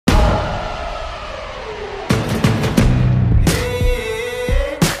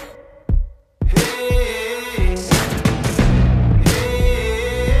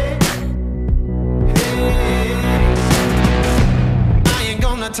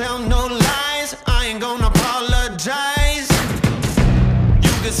tell no lies, I ain't gonna apologize.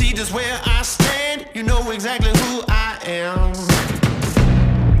 You can see just where I stand, you know exactly who I am.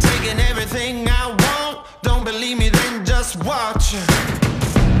 Taking everything I want, don't believe me then just watch.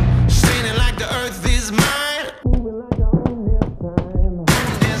 Standing like the earth is mine.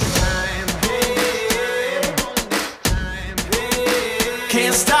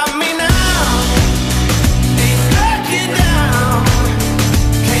 Can't stop me now, ain't backing down.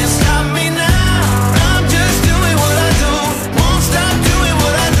 Can't stop me now, I'm just doing what I do. Won't stop doing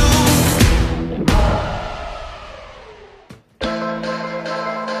what I do.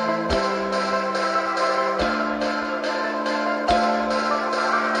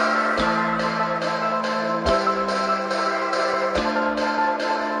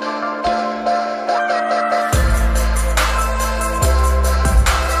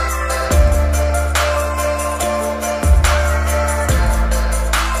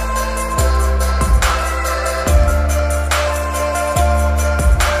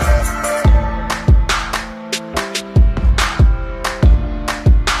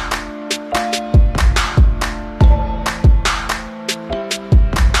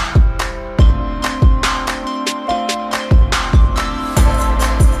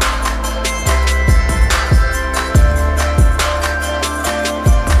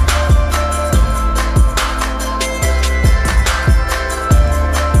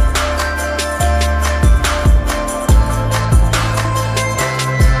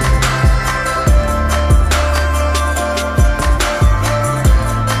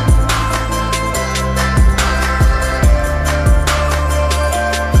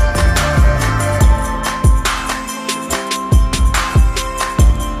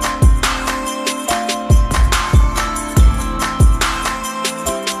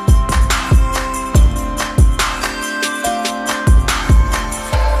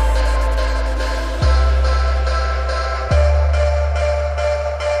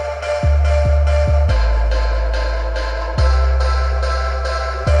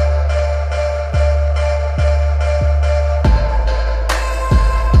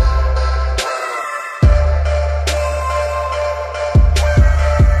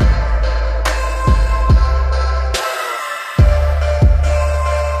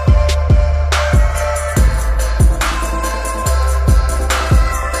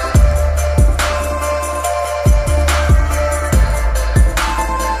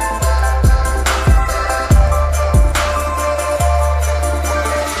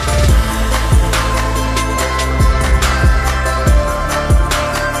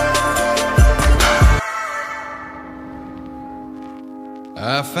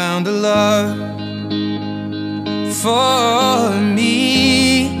 I found a love for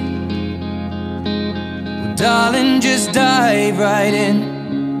me. Well, darling, just dive right in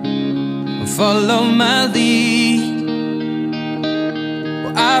and follow my lead.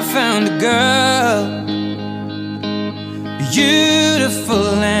 Well, I found a girl, beautiful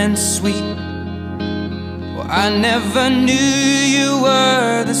and sweet. Well, I never knew you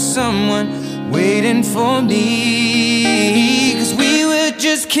were the someone waiting for me. 'Cause we were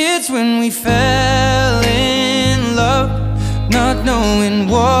just kids when we fell in love, not knowing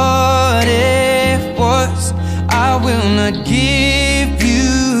what it was. I will not give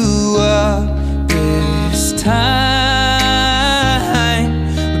you up this time.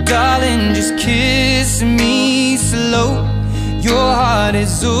 But darling, just kiss me slow. Your heart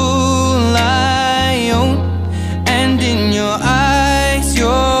is over.